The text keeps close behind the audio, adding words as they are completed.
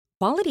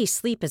Quality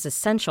sleep is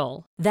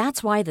essential.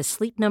 That's why the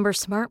Sleep Number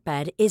Smart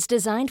Bed is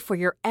designed for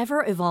your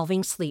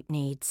ever-evolving sleep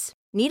needs.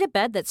 Need a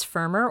bed that's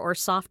firmer or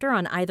softer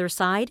on either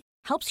side?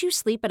 Helps you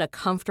sleep at a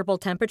comfortable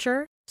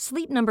temperature?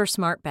 Sleep Number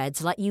Smart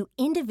Beds let you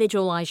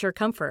individualize your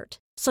comfort,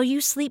 so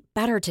you sleep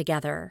better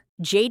together.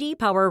 J.D.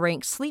 Power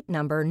ranks Sleep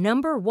Number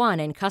number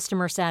 1 in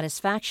customer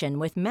satisfaction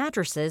with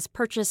mattresses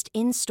purchased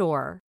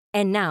in-store.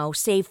 And now,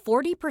 save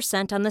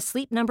 40% on the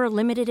Sleep Number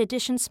Limited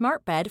Edition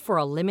Smart Bed for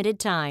a limited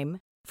time.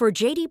 For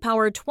J.D.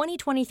 Power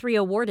 2023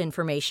 award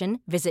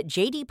information, visit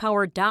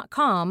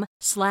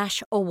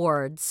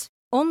jdpower.com/awards.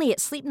 Only at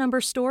Sleep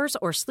Number stores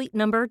or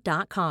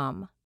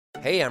sleepnumber.com.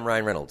 Hey, I'm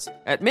Ryan Reynolds.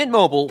 At Mint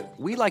Mobile,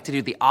 we like to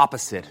do the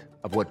opposite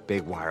of what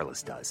Big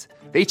Wireless does.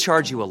 They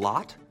charge you a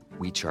lot,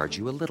 we charge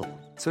you a little.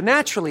 So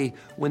naturally,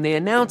 when they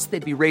announced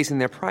they'd be raising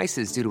their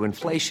prices due to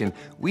inflation,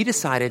 we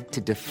decided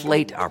to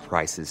deflate our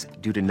prices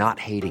due to not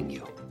hating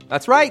you.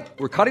 That's right.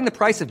 We're cutting the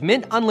price of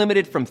Mint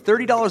Unlimited from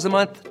 $30 a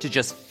month to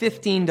just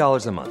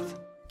 $15 a month.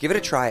 Give it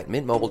a try at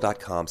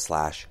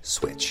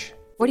mintmobile.com/switch.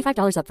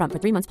 $45 up front for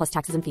 3 months plus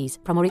taxes and fees.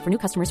 Promo rate for new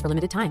customers for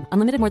limited time.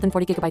 Unlimited more than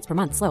 40 gigabytes per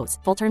month. Slows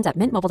full terms at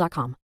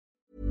mintmobile.com.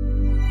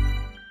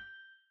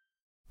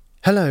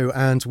 Hello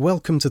and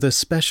welcome to this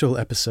special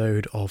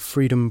episode of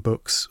Freedom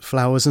Books,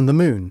 Flowers and the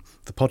Moon,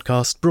 the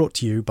podcast brought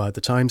to you by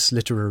the Times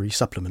Literary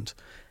Supplement.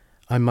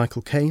 I'm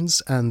Michael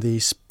Keynes, and the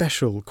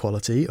special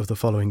quality of the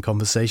following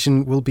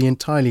conversation will be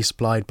entirely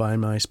supplied by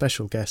my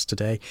special guest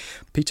today,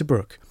 Peter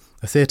Brook,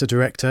 a theatre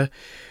director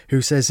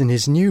who says in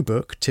his new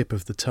book, Tip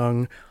of the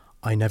Tongue,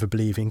 I never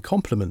believe in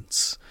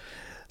compliments.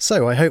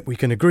 So I hope we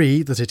can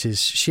agree that it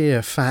is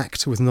sheer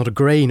fact with not a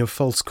grain of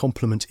false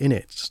compliment in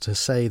it to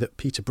say that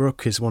Peter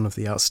Brook is one of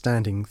the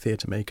outstanding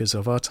theatre makers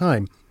of our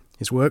time.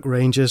 His work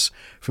ranges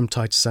from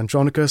Titus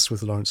Andronicus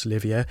with Laurence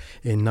Olivier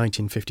in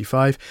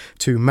 1955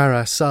 to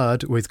Mara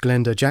Saad with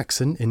Glenda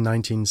Jackson in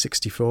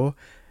 1964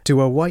 to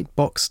a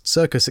white-boxed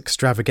circus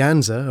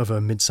extravaganza of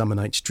A Midsummer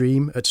Night's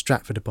Dream at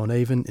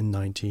Stratford-upon-Avon in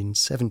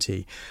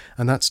 1970.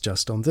 And that's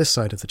just on this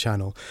side of the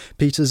channel.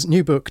 Peter's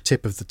new book,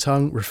 Tip of the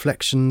Tongue,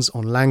 Reflections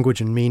on Language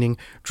and Meaning,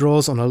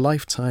 draws on a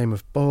lifetime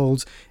of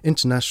bold,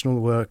 international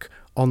work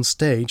on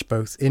stage,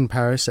 both in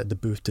Paris at the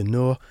Booth de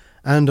Noor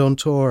and on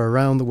tour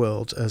around the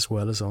world, as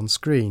well as on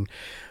screen.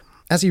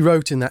 As he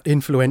wrote in that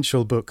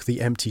influential book,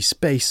 The Empty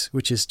Space,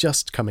 which is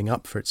just coming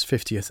up for its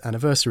 50th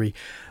anniversary,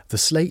 the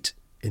slate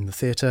in the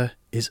theatre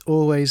is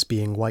always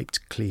being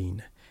wiped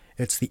clean.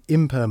 It's the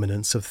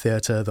impermanence of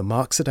theatre that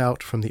marks it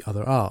out from the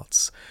other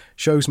arts.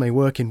 Shows may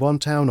work in one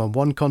town on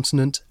one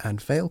continent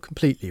and fail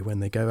completely when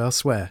they go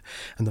elsewhere.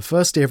 And the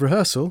first day of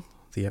rehearsal,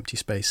 The Empty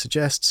Space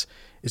suggests,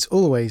 is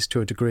always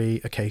to a degree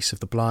a case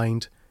of the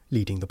blind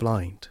leading the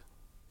blind.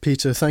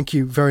 Peter, thank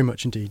you very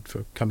much indeed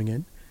for coming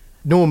in.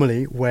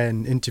 Normally,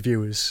 when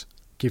interviewers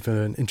give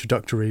an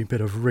introductory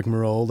bit of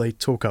rigmarole, they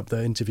talk up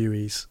their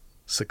interviewees'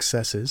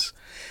 successes.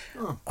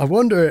 Oh. I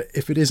wonder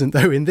if it isn't,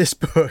 though, in this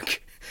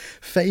book,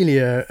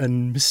 failure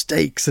and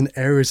mistakes and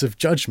errors of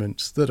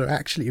judgment that are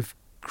actually of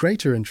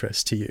greater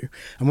interest to you.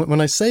 And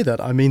when I say that,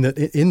 I mean that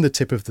in the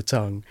Tip of the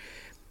Tongue,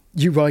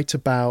 you write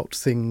about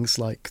things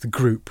like the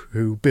group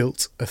who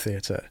built a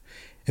theatre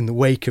in the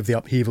wake of the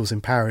upheavals in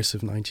Paris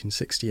of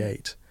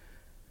 1968.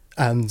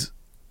 And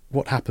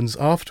what happens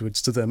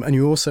afterwards to them. And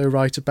you also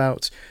write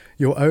about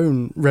your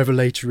own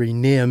revelatory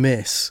near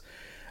miss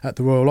at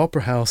the Royal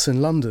Opera House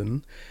in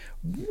London.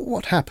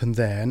 What happened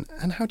there,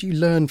 and how do you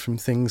learn from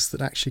things that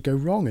actually go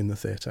wrong in the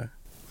theatre?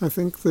 I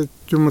think that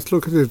you must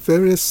look at it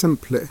very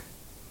simply.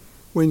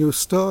 When you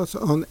start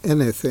on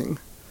anything,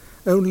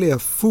 only a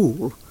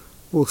fool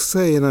will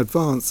say in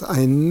advance,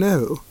 I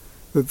know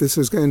that this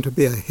is going to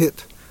be a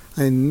hit.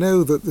 I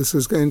know that this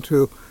is going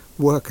to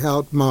work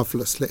out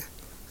marvellously.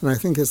 And I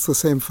think it's the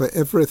same for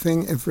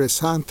everything. Every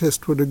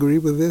scientist would agree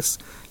with this.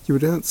 You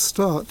don't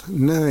start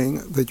knowing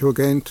that you're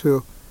going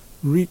to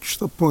reach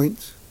the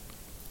point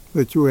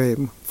that you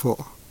aim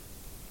for.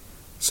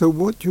 So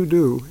what you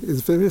do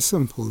is very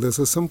simple. There's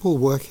a simple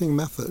working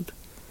method.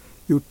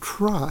 You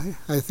try,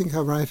 I think I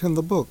write in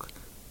the book,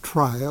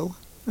 trial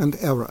and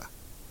error.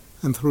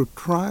 And through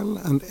trial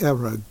and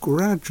error,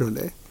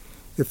 gradually,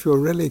 if you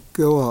really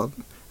go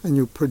on and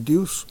you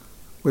produce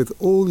with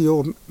all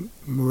your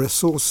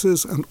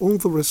resources and all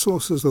the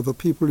resources of the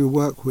people you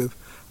work with,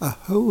 a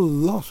whole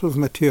lot of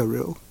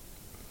material,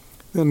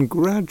 then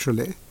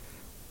gradually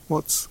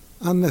what's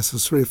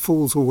unnecessary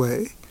falls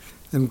away.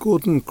 And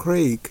Gordon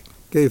Craig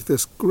gave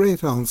this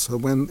great answer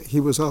when he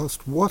was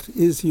asked, what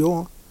is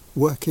your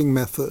working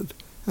method?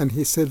 And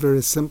he said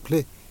very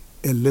simply,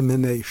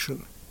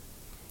 elimination.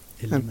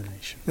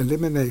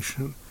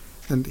 Elimination.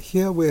 And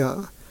here we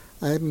are.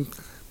 I'm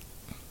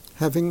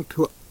having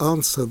to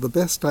answer the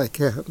best I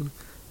can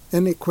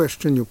any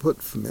question you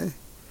put for me,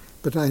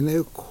 but I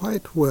know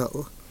quite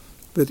well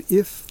that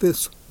if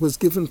this was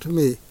given to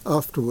me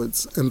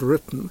afterwards and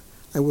written,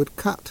 I would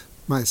cut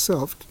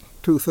myself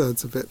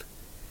 2/3 of it.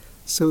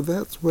 So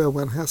that's where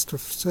one has to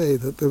say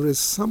that there is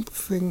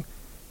something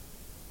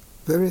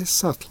very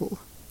subtle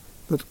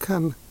that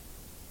can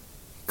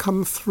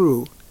come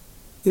through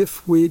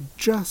if we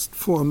just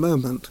for a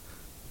moment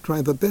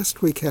try the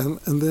best we can,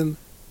 and then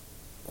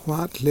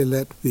quietly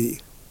let be.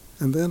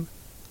 And then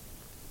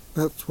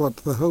that's what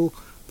the whole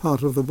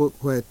part of the book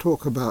where I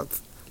talk about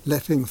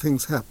letting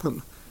things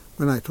happen.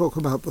 When I talk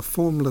about the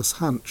formless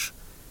hunch,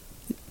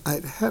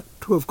 I'd had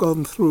to have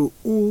gone through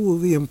all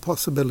the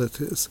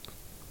impossibilities.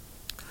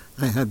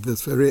 I had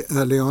this very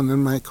early on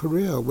in my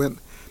career when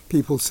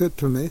people said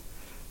to me,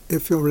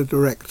 if you're a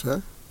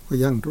director, a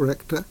young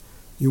director,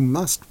 you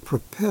must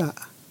prepare.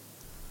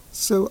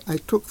 So I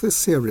took this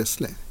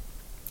seriously,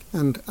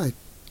 and I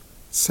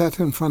sat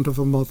in front of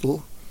a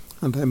model,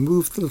 and I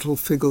moved the little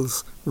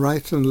figures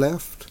right and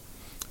left,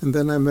 and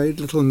then I made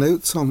little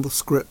notes on the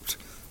script.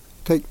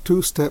 Take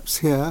 2 steps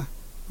here,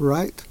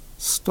 right,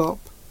 stop,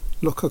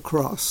 look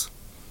across.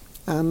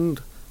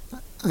 And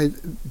I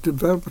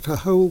developed a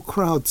whole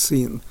crowd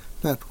scene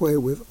that way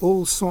with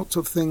all sorts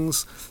of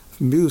things,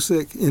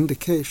 music,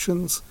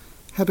 indications.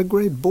 Had a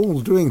great ball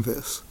doing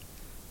this.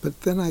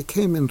 But then I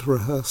came into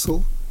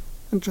rehearsal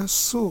and just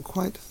saw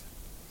quite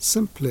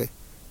simply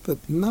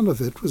that none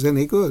of it was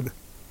any good.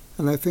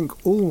 And I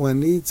think all one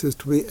needs is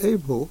to be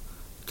able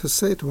to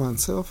say to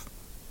oneself,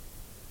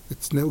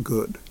 it's no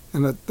good.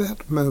 And at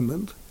that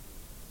moment,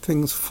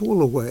 things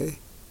fall away.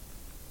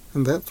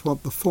 And that's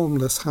what the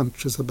formless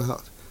hunch is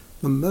about.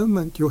 The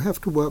moment you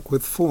have to work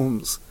with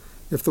forms,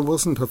 if there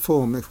wasn't a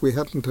form, if we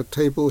hadn't a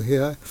table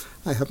here,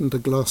 I hadn't a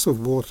glass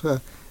of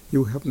water,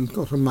 you haven't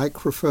got a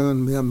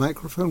microphone, mere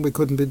microphone, we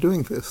couldn't be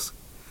doing this.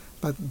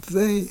 But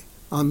they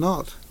are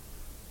not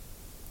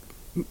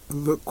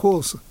the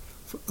cause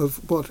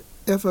of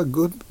whatever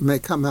good may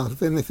come out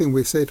of anything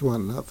we say to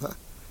one another.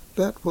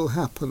 That will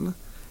happen,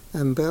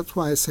 and that's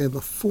why I say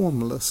the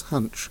formless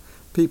hunch.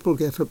 People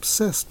get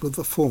obsessed with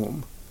the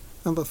form,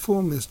 and the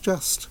form is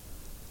just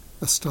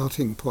a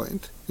starting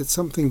point. It's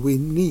something we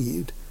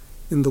need.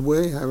 In the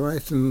way I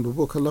write in the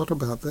book a lot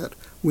about that,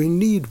 we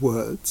need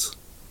words,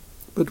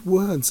 but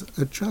words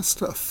are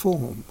just a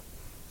form,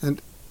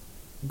 and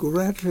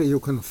gradually you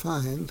can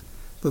find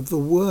that the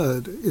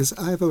word is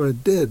either a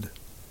dead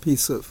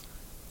piece of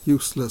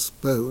useless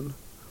bone,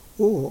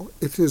 or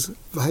it is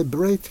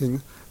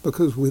vibrating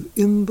because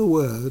within the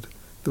word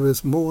there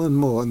is more and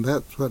more, and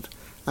that's what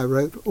I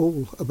wrote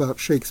all about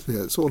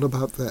Shakespeare. It's all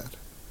about that.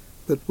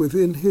 That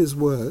within his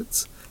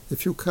words,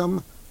 if you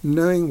come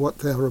knowing what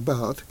they're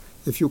about,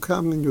 if you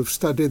come and you've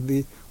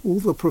studied all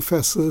the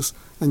professors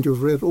and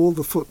you've read all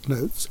the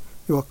footnotes,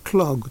 you are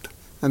clogged,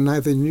 and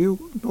neither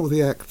you nor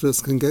the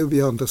actors can go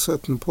beyond a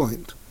certain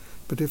point.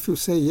 But if you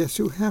say, yes,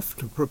 you have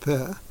to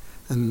prepare,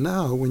 and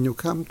now when you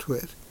come to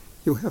it,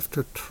 you have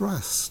to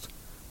trust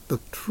the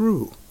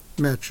true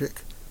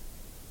magic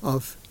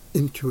of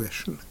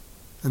intuition.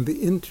 And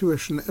the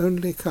intuition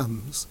only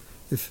comes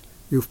if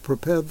you've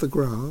prepared the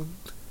ground,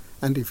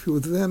 and if you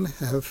then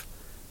have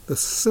the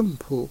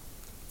simple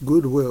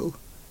goodwill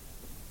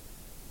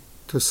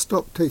to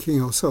stop taking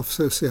yourself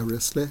so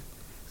seriously.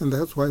 And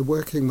that's why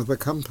working with a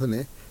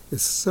company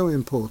is so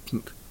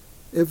important.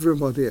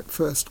 Everybody at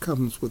first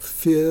comes with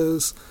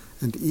fears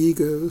and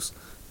egos,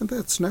 and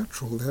that's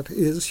natural. That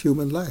is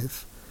human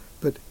life.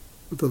 But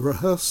the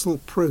rehearsal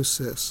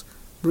process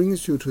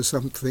brings you to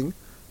something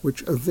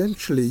which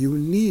eventually you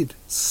need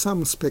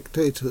some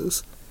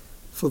spectators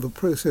for the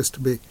process to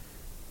be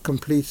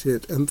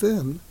completed, and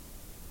then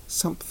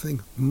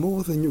something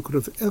more than you could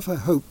have ever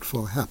hoped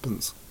for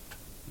happens.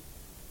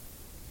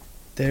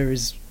 There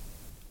is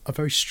a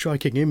very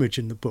striking image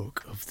in the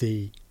book of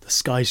the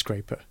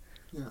skyscraper.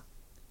 Yeah.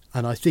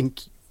 And I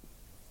think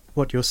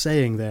what you're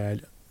saying there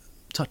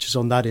touches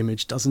on that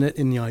image, doesn't it,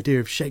 in the idea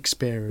of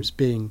Shakespeare as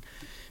being,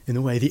 in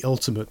a way, the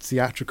ultimate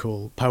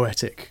theatrical,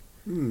 poetic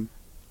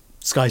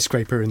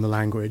skyscraper in the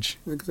language.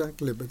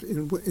 Exactly, but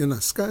in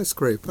a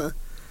skyscraper,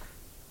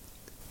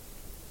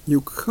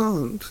 you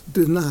can't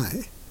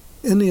deny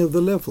any of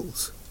the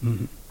levels.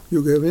 Mm-hmm.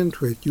 You go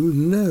into it, you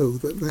know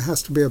that there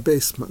has to be a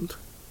basement.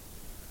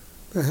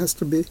 There has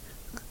to be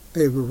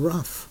a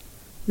rough,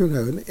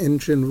 an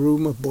engine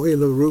room, a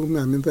boiler room.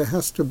 I mean, there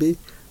has to be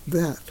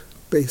that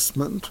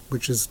basement,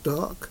 which is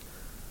dark,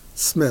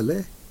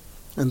 smelly,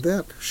 and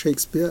that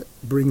Shakespeare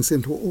brings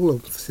into all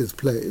of his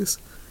plays.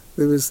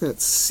 There is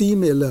that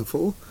seamy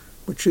level,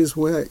 which is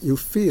where you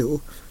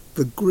feel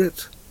the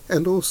grit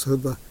and also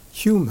the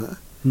humour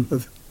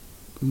of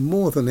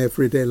more than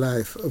everyday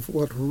life, of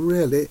what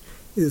really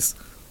is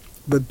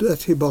the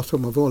dirty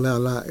bottom of all our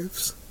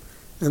lives.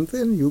 And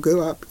then you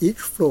go up each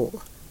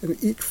floor,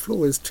 and each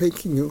floor is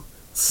taking you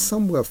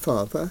somewhere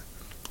farther,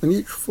 and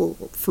each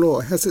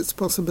floor has its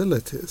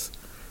possibilities.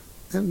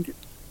 And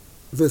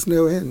there's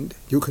no end.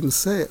 You can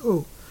say,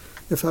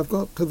 if I've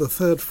got to the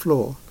 3rd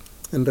floor,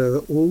 and there are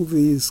all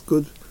these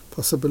good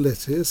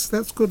possibilities,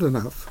 that's good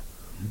enough.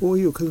 Mm-hmm. Or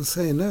you can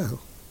say,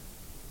 no.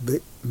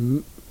 The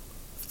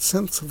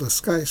sense of a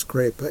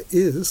skyscraper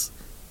is,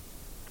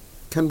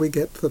 can we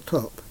get to the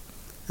top?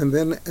 And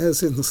then,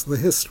 as in the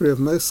history of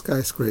most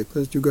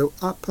skyscrapers, you go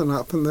up and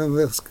up, and then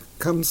there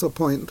comes a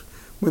point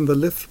when the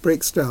lift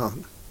breaks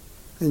down,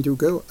 and you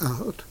go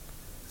out,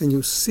 and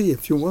you see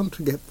if you want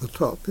to get to the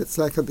top, it's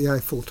like at the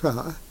Eiffel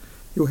Tower,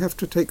 you have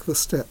to take the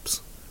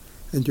steps.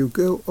 And you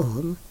go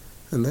on,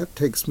 and that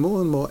takes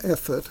more and more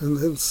effort, and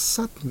then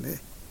suddenly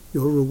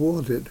you're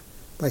rewarded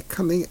by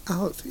coming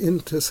out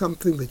into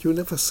something that you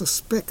never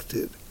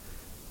suspected.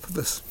 For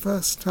the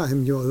first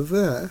time you're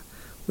there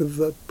with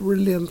the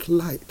brilliant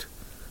light,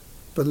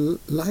 the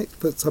light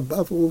that's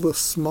above all the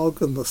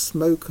smog and the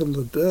smoke and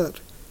the dirt,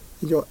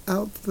 and you're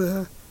out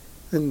there,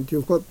 and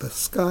you've got the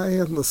sky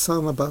and the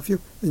sun above you,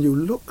 and you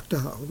look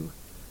down,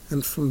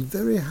 and from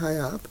very high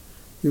up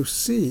you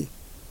see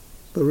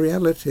the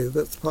reality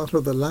that's part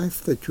of the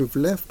life that you've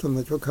left and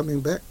that you're coming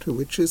back to,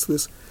 which is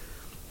this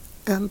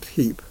ant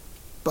heap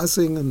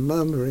buzzing and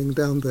murmuring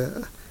down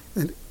there.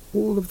 And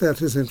all of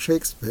that is in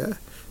Shakespeare,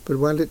 but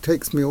while it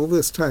takes me all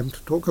this time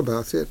to talk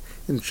about it,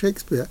 in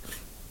Shakespeare,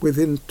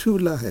 within 2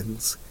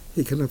 lines,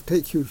 he can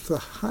take you to the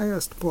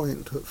highest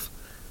point of,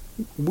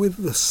 with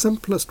the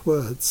simplest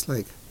words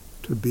like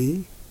to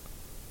be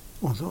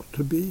or not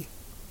to be,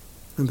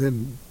 and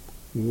then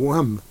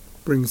wham,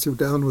 brings you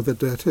down with a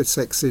dirty,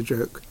 sexy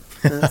joke.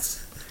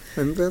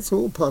 And that's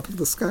all part of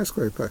the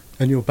skyscraper.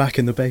 And you're back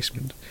in the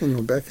basement. And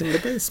you're back in the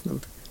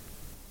basement.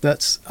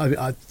 That's,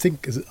 I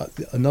think,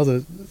 another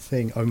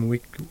thing. I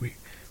mean,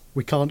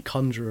 we can't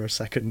conjure a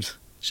second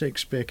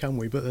Shakespeare, can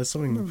we? But there's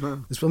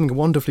something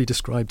wonderfully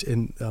described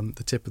in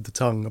The Tip of the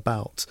Tongue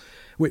about,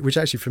 which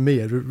actually for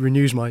me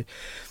renews my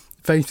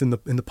faith in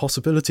the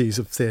possibilities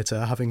of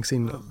theatre, having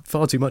seen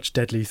far too much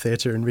deadly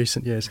theatre in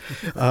recent years.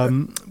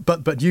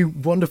 But you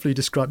wonderfully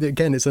described it.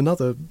 Again, it's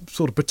another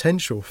sort of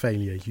potential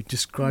failure. You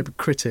describe a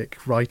critic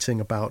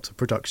writing about a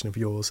production of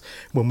yours.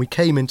 When we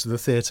came into the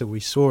theatre, we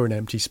saw an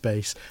empty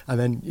space, and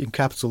then in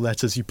capital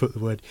letters you put the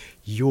word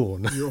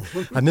yawn.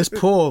 And this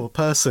poor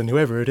person,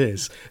 whoever it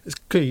is, has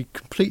clearly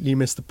completely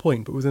missed the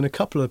point. But within a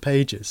couple of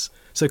pages,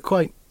 so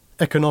quite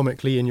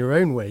economically in your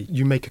own way,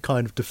 you make a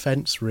kind of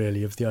defence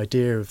really of the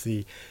idea of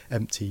the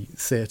empty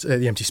theatre,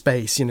 the empty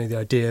space, the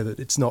idea that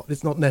it's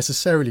not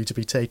necessarily to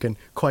be taken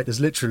quite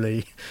as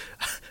literally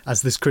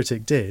as this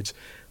critic did.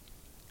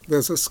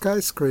 There's a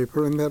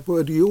skyscraper in that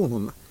word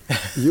yawn.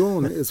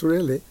 Yawn is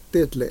really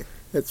deadly.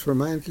 It's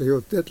reminding you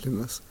of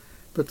deadliness.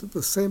 But at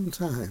the same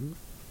time,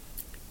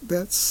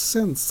 that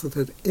sense that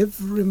at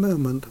every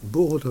moment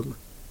boredom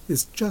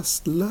is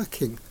just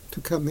lurking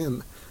to come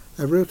in.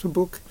 I wrote a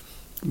book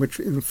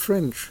which in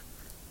French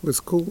was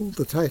called,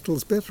 the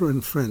title's better in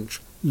French,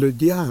 Le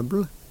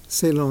Diable,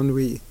 c'est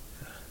l'ennui.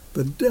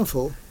 The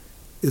devil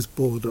is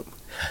boredom.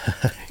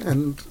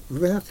 And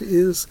that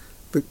is,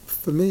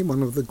 for me,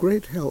 one of the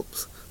great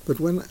helps, that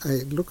when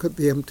I look at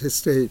the empty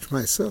stage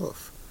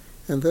myself,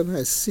 and then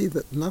I see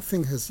that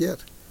nothing has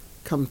yet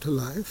come to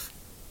life,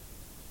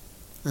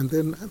 and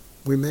then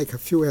we make a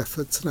few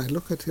efforts, and I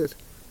look at it,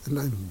 and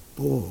I'm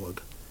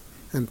bored.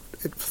 And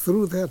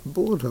through that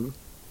boredom,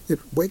 it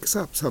wakes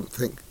up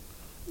something.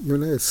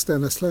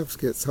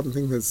 Stanislavski, it's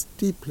something that's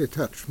deeply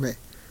touched me,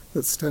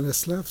 that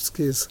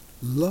Stanislavski's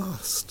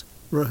last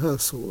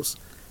rehearsals,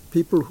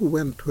 people who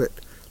went to it,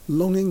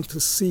 longing to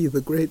see the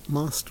great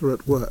master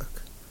at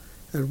work.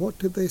 And what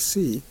did they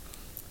see?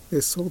 They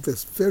saw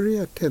this very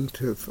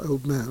attentive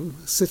old man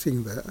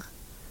sitting there.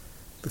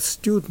 The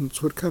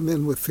students would come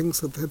in with things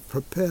that they'd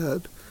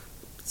prepared,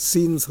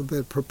 scenes that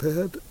they'd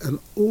prepared, and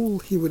all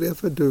he would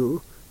ever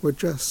do would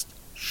just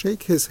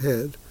shake his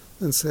head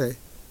and say,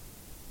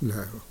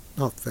 "No,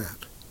 not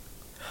that."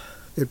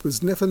 It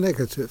was never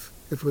negative.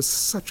 It was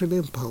such an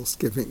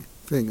impulse-giving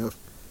thing of,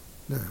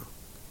 no.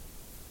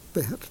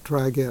 They had to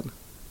try again.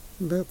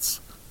 And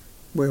that's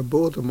where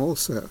boredom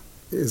also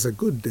is a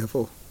good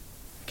devil.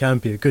 It can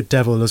be a good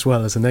devil as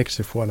well as a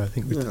negative one. I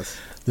think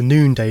the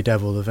noonday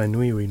devil of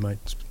ennui we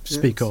might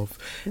speak of.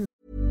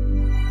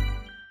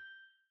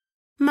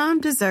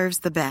 Mom deserves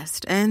the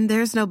best, and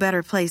there's no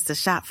better place to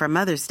shop for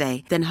Mother's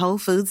Day than Whole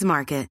Foods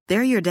Market.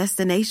 They're your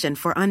destination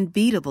for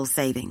unbeatable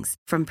savings,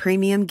 from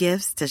premium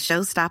gifts to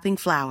show-stopping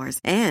flowers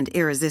and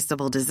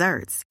irresistible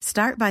desserts.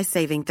 Start by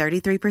saving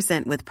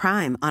 33% with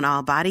Prime on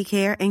all body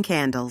care and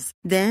candles.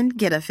 Then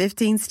get a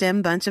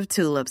 15-stem bunch of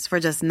tulips for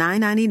just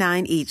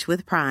 $9.99 each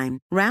with Prime.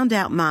 Round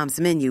out Mom's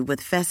menu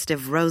with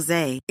festive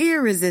rosé,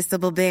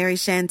 irresistible berry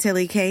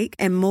chantilly cake,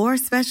 and more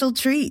special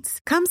treats.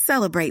 Come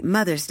celebrate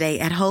Mother's Day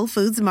at Whole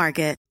Foods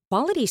Market.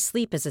 Quality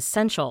sleep is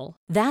essential.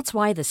 That's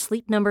why the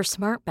Sleep Number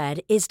Smart Bed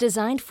is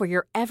designed for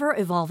your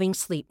ever-evolving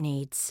sleep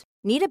needs.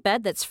 Need a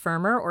bed that's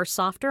firmer or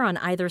softer on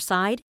either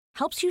side?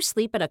 Helps you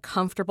sleep at a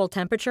comfortable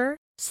temperature?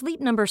 Sleep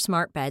Number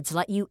Smart Beds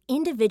let you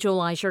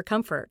individualize your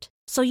comfort,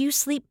 so you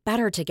sleep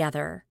better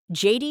together.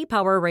 J.D.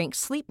 Power ranks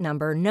Sleep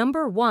Number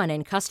number 1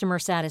 in customer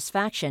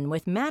satisfaction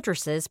with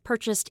mattresses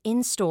purchased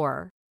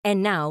in-store.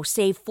 And now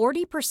save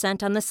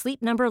 40% on the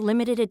Sleep Number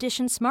Limited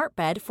Edition Smart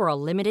Bed for a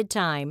limited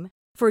time.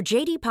 For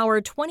J.D. Power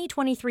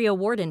 2023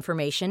 award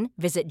information,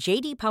 visit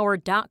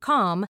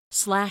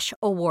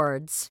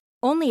jdpower.com/awards.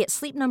 Only at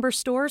Sleep Number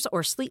stores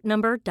or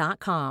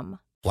sleepnumber.com.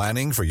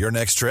 Planning for your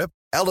next trip?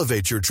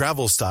 Elevate your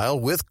travel style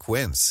with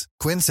Quince.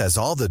 Quince has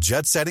all the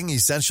jet-setting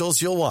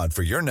essentials you'll want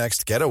for your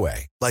next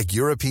getaway, like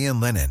European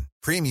linen,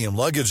 premium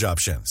luggage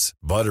options,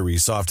 buttery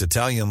soft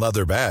Italian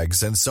leather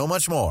bags, and so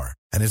much more.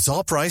 And it's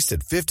all priced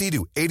at 50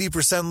 to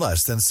 80%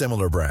 less than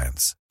similar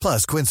brands.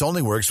 Plus, Quince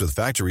only works with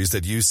factories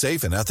that use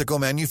safe and ethical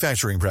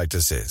manufacturing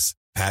practices.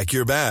 Pack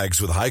your bags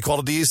with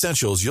high-quality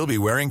essentials you'll be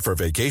wearing for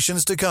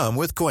vacations to come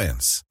with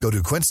Quince. Go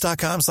to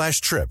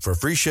quince.com/trip for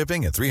free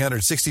shipping and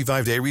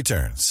 365-day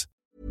returns.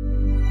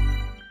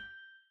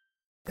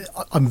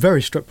 I'm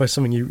very struck by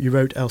something you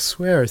wrote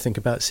elsewhere, I think,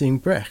 about seeing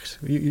Brecht.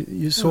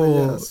 You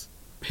saw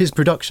his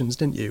productions,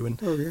 didn't you? And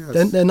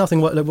they're nothing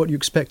like what you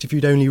expect if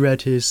you'd only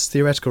read his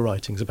theoretical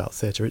writings about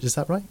theatre. Is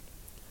that right?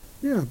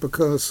 Yeah,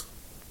 because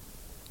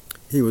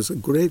he was a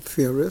great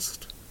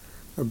theorist,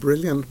 a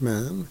brilliant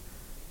man,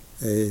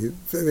 a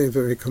very,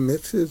 very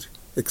committed,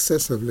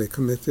 excessively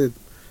committed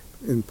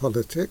in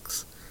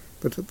politics,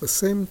 but at the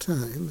same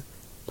time,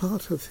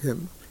 part of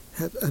him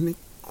had an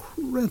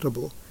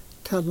incredible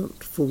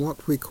talent for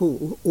what we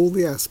call all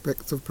the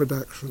aspects of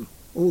production,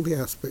 all the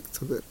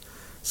aspects of it.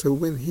 So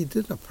when he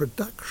did a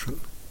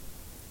production,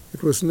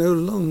 it was no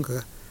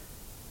longer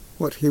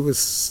what he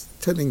was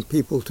telling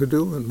people to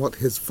do and what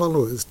his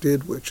followers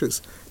did, which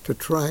is to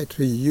try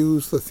to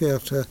use the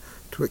theatre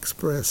to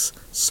express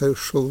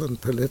social and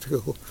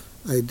political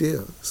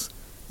ideas.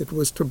 It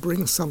was to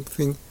bring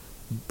something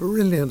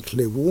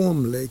brilliantly,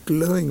 warmly,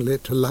 glowingly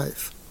to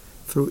life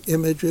through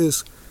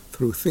images,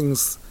 through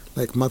things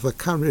like Mother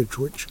Courage,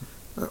 which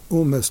are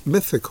almost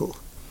mythical,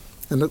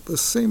 and at the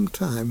same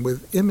time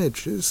with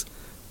images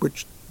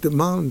which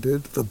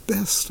demanded the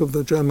best of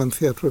the German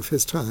theatre of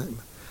his time.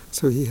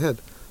 So he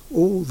had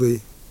all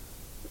the,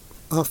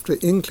 after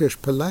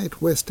English,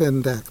 polite West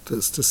End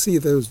actors, to see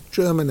those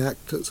German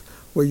actors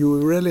where you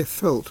really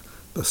felt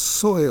the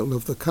soil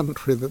of the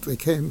country that they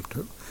came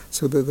to,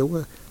 so that there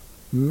were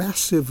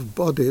massive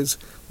bodies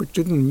which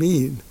didn't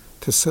mean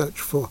to search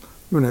for,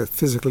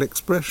 physical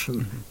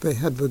expression. Mm-hmm. They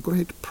had the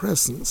great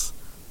presence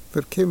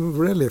that came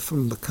really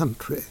from the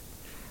country,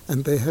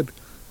 and they had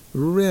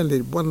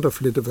really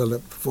wonderfully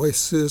developed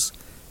voices,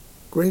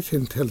 great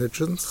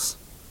intelligence,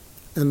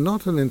 and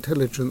not an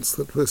intelligence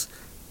that was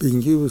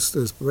being used,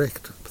 as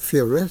Brecht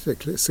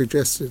theoretically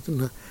suggested,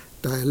 in a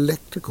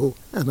dialectical,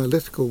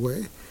 analytical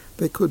way.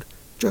 They could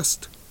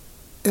just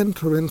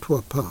enter into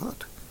a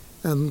part,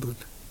 and the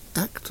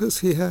actors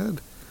he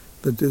had,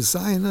 the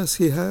designers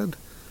he had,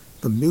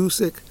 the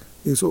music,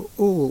 these were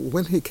all,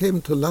 when he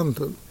came to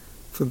London,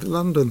 for the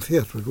London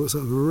theatre, it was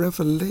a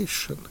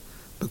revelation,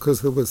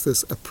 because there was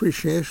this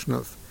appreciation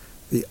of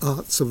the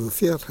arts of the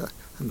theatre,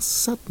 and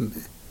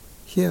suddenly,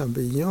 here,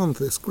 beyond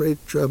this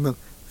great German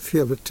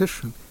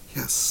theoretician,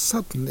 here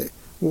suddenly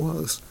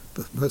was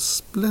the most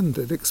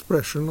splendid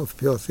expression of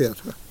pure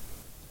theatre.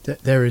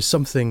 There is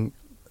something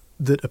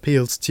that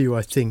appeals to you,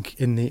 I think,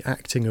 in the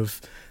acting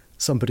of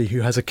somebody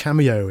who has a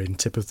cameo in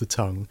Tip of the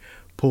Tongue,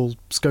 Paul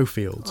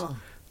Schofield,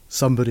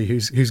 somebody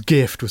whose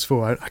gift was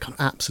for a kind of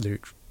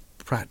absolute,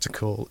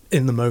 practical,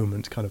 in the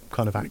moment kind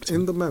of acting.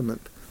 In the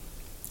moment.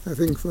 I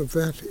think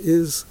that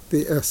is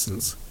the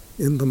essence,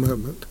 in the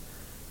moment.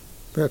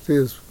 That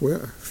is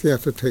where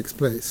theatre takes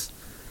place.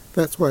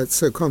 That's why it's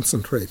so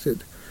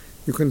concentrated.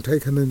 You can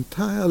take an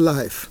entire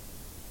life.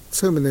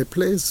 So many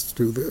plays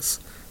do this.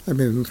 I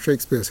mean, in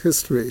Shakespeare's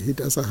history, he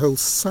does a whole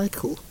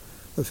cycle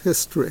of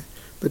history,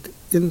 but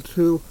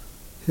into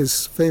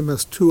his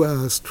famous 2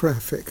 hours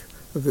traffic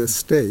of this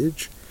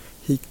stage,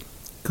 he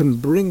can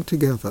bring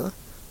together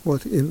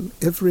what in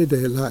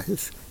everyday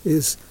life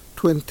is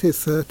 20,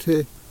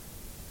 30,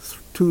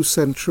 2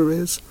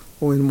 centuries,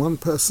 or in one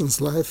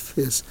person's life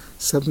is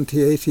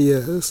 70, 80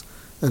 years,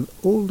 and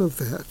all of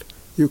that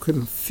you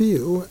can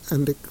feel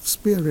and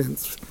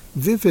experience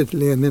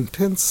vividly and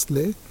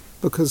intensely,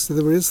 because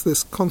there is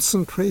this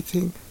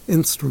concentrating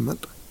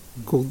instrument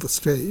called the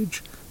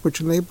stage,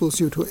 which enables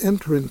you to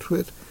enter into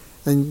it,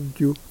 and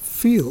you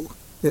feel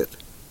it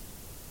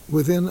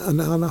within an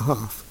hour and a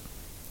half,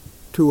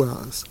 2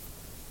 hours.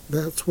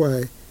 That's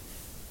why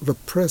the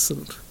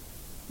present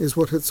is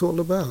what it's all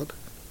about.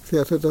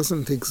 Theatre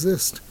doesn't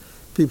exist.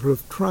 People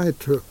have tried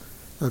to.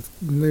 I've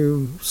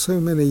known so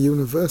many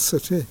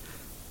university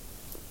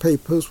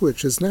papers,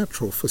 which is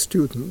natural for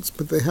students,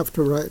 but they have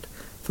to write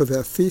for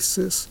their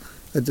thesis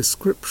a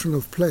description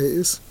of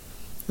plays,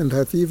 and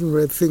I've even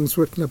read things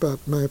written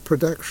about my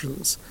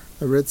productions.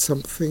 I read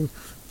something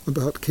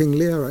about King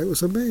Lear. I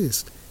was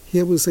amazed.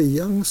 Here was a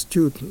young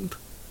student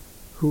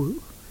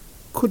who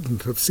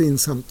couldn't have seen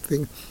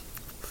something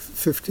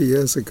 50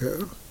 years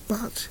ago,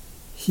 but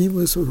he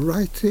was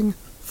writing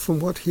from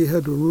what he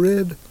had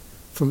read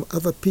from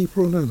other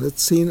people and had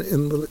seen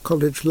in the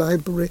college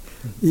library,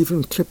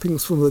 even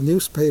clippings from the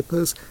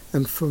newspapers,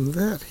 and from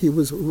that he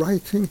was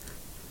writing,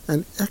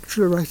 and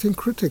actually writing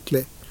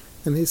critically.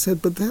 And he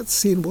said, but that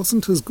scene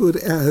wasn't as good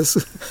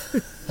as...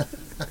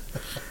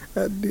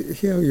 And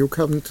here you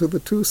come to the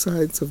two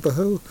sides of the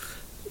whole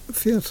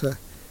theatre,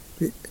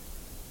 the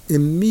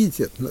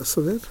immediateness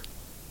of it.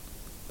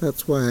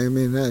 That's why,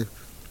 I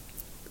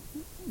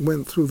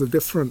went through the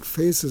different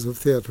phases of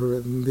theatre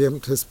in The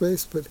Empty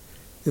Space, but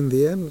in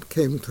the end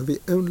came to the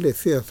only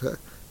theatre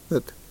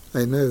that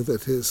I know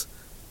that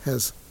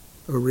has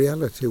a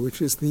reality,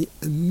 which is the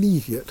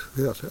immediate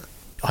theatre.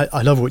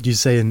 I love what you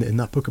say in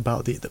that book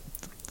about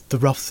the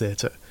rough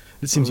theatre.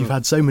 It seems you've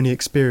had so many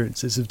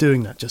experiences of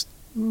doing that, just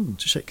to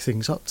shake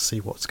things up, to see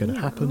what's going to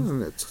happen.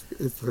 And it's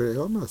very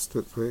honest,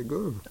 it's very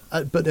good.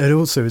 But it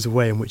also is a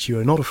way in which you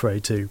are not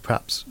afraid to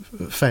perhaps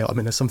fail. I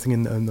mean, there's something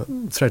in the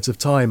Threads of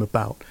Time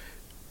about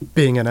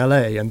being in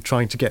LA and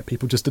trying to get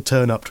people just to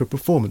turn up to a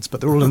performance,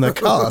 but they're all in their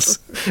cars.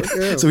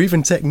 Yeah. So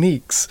even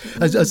techniques,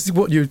 as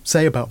what you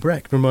say about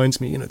Brecht reminds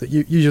me, that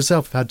you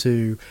yourself have had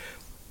to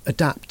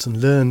adapt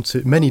and learn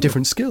to many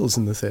different skills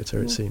in the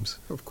theatre, it seems.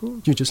 Of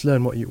course. You just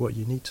learn what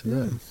you need to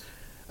learn.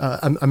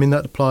 I mean,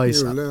 that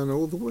applies. You learn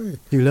all the way.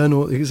 You learn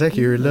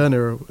exactly. You're a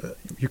learner.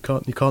 You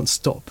can't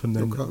stop and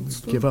then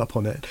give up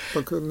on it.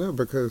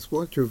 Because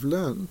what you've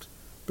learned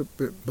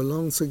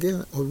belongs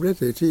again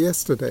already to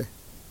yesterday.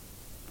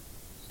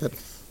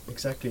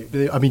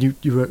 Exactly. I mean,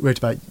 you wrote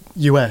about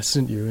US,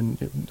 didn't you,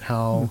 and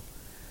how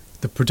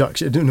the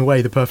production, in a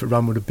way, the perfect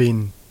run would have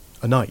been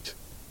a night,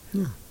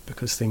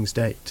 because things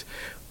date.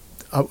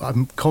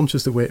 I'm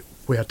conscious that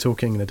we are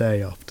talking in a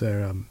day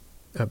after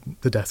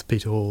the death of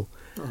Peter Hall.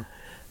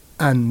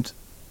 And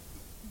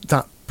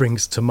that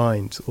brings to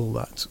mind all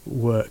that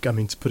work, I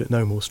mean, to put it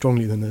no more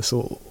strongly than this,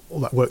 all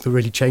that work that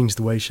really changed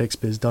the way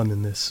Shakespeare's done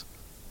in this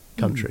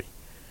country.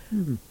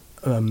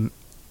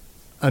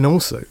 And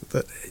also,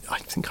 that I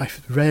think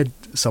I've read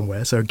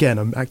somewhere, so again,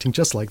 I'm acting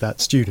just like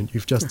that student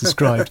you've just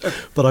described,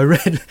 but I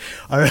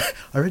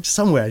read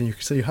somewhere, and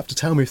so you have to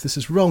tell me if this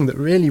is wrong, that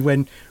really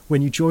when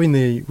you joined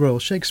the Royal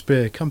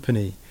Shakespeare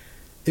Company,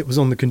 it was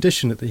on the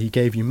condition that he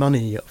gave you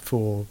money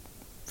for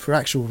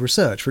actual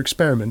research, for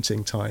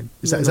experimenting time.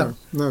 Is that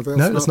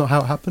that's not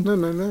how it happened?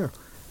 No.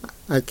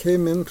 I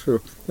came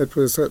into, it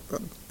was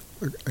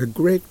a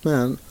great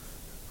man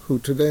who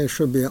today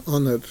should be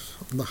honoured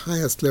on the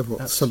highest level,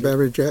 Sir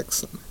Barry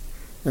Jackson.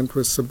 And it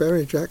was Sir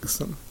Barry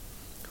Jackson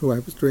who I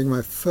was doing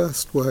my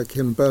first work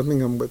in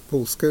Birmingham with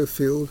Paul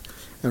Schofield,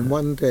 and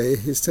one day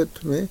he said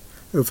to me,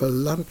 over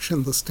lunch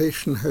in the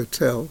Station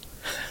Hotel,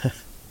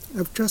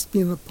 I've just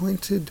been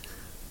appointed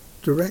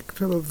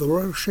director of the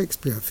Royal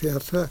Shakespeare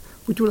Theatre.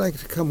 Would you like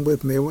to come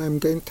with me? I'm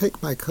going to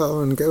take my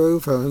car and go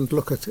over and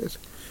look at it.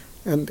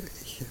 And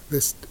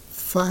this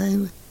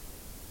fine,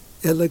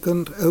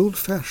 elegant,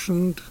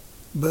 old-fashioned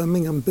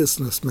Birmingham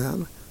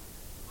businessman,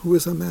 who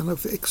is a man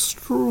of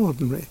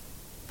extraordinary,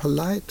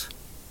 polite,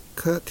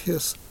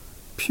 courteous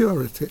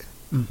purity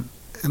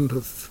and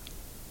of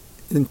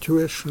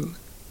intuition,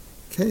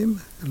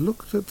 came and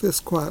looked at this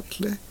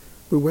quietly.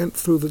 We went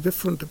through the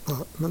different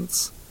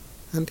departments,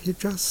 and he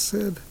just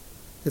said,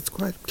 it's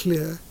quite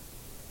clear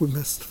we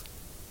must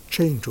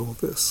change all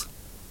this.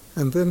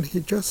 And then he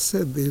just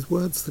said these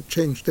words that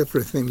changed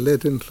everything,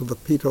 led into the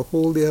Peter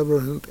Hall era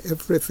and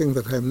everything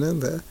that I've known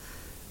there.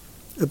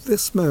 At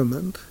this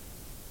moment,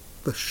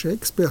 the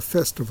Shakespeare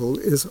Festival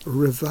is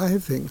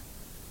reviving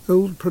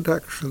old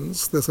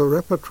productions. There's a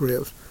repertory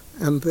of,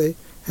 and they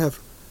have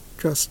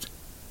just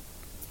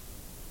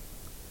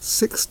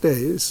 6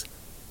 days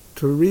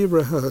to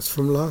re-rehearse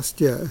from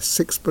last year,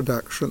 6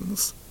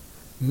 productions.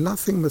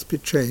 Nothing must be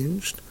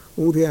changed.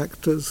 All the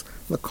actors,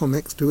 the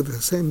comics do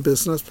the same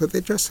business, but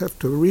they just have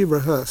to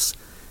re-rehearse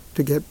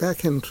to get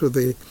back into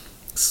the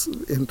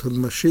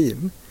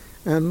machine.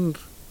 And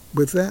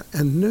with that,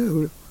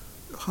 and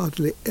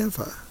hardly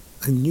ever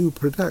a new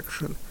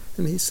production.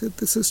 And he said,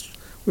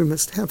 we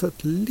must have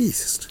at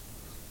least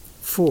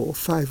 4 or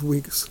 5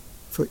 weeks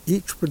for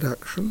each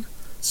production,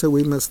 so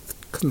we must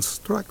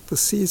construct the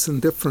season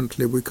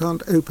differently. We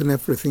can't open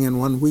everything in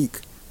 1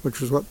 week,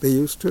 which is what they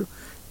used to. It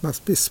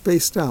must be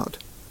spaced out,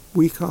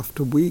 week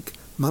after week,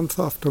 month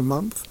after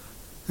month,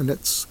 and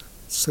it's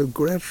so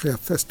gradually a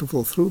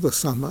festival through the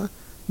summer,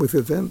 with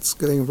events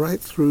going right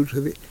through to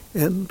the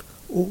end.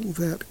 All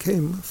that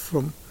came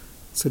from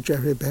Sir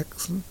Jerry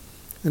Baxon,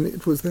 and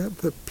it was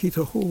that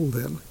Peter Hall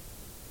then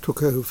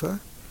took over,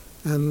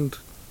 and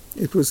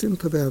it was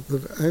into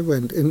that I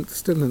went in,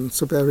 still in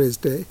Sir Barry's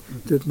day,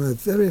 did my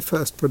very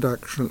first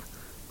production,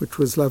 which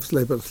was Love's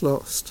Labour's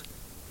Lost.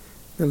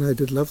 Then I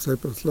did Love's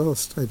Labour's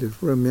Lost, I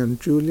did Romeo and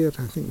Juliet,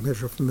 I think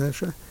Measure for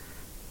Measure.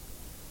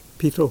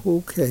 Peter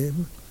Hall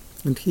came,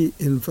 and he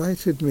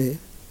invited me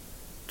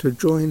to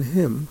join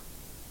him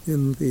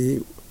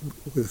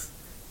with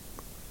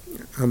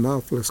a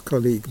marvellous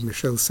colleague,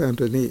 Michel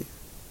Saint-Denis,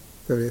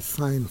 very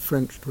fine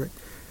French director,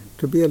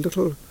 to be a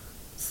little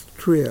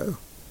trio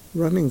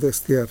running this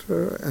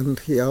theatre. And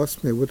he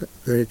asked me,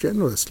 very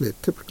generously,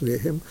 typically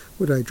him,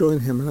 would I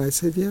join him? And I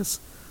said yes,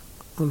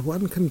 on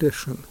one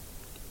condition,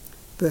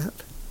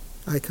 that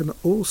I can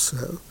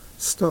also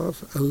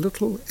start a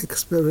little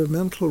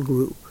experimental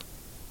group,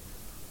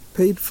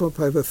 paid for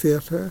by the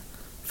theatre,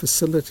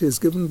 facilities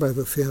given by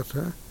the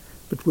theatre,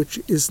 but which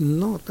is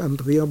not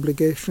under the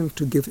obligation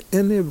to give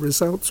any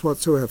results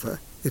whatsoever.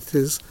 It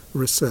is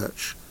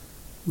research.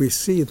 We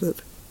see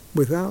that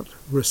without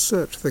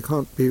research there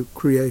can't be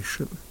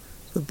creation.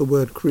 That the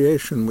word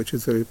creation, which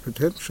is very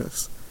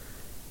pretentious,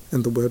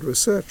 and the word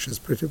research is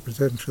pretty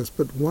pretentious,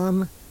 but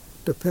one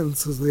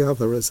depends on the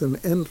other as an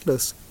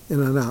endless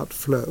in and out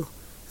flow.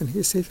 And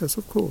he said, yes,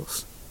 of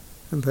course.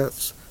 And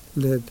that's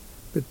led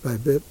bit by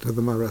bit to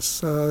the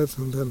Marassade,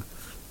 and then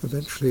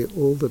eventually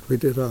all that we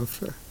did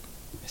after.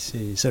 I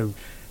see. So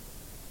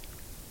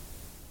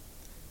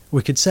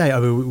we could say, I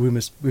mean,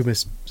 we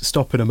must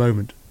stop in a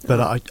moment, but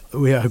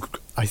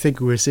I think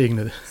we're seeing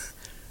that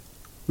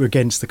we're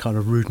against the kind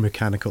of rude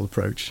mechanical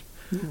approach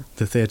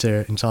to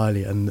theatre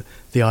entirely, and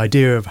the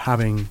idea of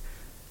having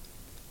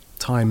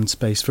time and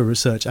space for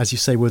research, as you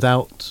say,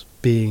 without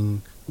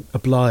being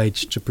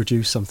obliged to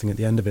produce something at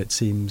the end of it,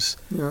 seems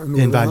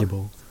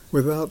invaluable.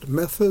 Without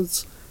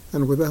methods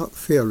and without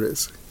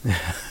theories.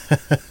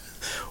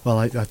 Well,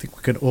 I think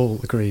we can all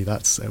agree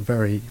that's a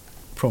very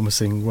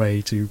promising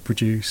way to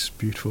produce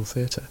beautiful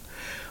theatre.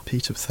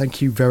 Peter,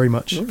 thank you very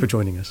much for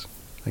joining us.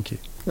 Thank you.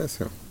 Yes,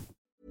 sir.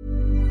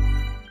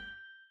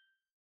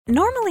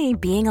 Normally,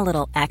 being a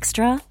little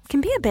extra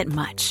can be a bit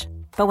much.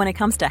 But when it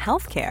comes to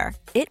healthcare,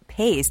 it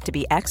pays to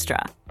be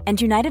extra. And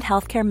United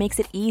Healthcare makes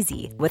it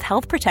easy with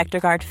Health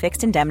Protector Guard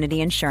fixed indemnity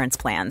insurance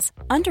plans.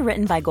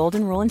 Underwritten by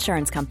Golden Rule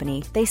Insurance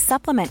Company, they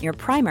supplement your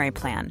primary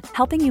plan,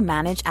 helping you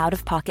manage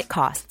out-of-pocket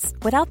costs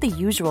without the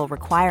usual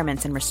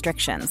requirements and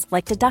restrictions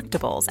like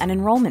deductibles and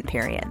enrollment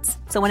periods.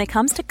 So when it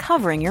comes to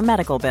covering your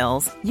medical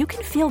bills, you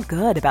can feel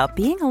good about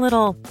being a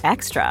little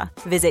extra.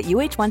 Visit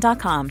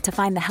uh1.com to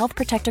find the Health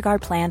Protector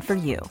Guard plan for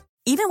you.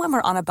 Even when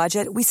we're on a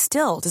budget, we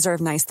still deserve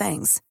nice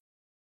things.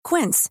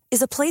 Quince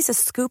is a place to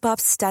scoop up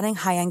stunning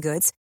high-end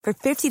goods for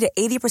 50 to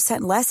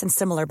 80% less than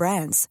similar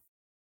brands.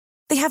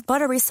 They have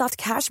buttery soft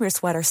cashmere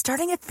sweaters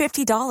starting at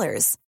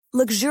 $50,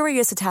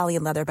 luxurious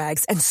Italian leather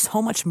bags, and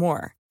so much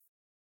more.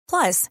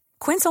 Plus,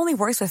 Quince only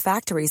works with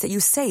factories that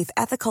use safe,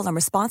 ethical, and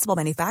responsible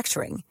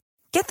manufacturing.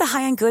 Get the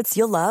high-end goods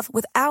you'll love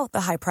without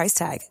the high price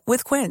tag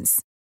with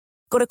Quince.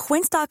 Go to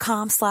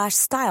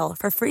quince.com/style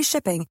for free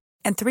shipping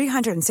and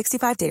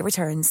 365-day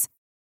returns.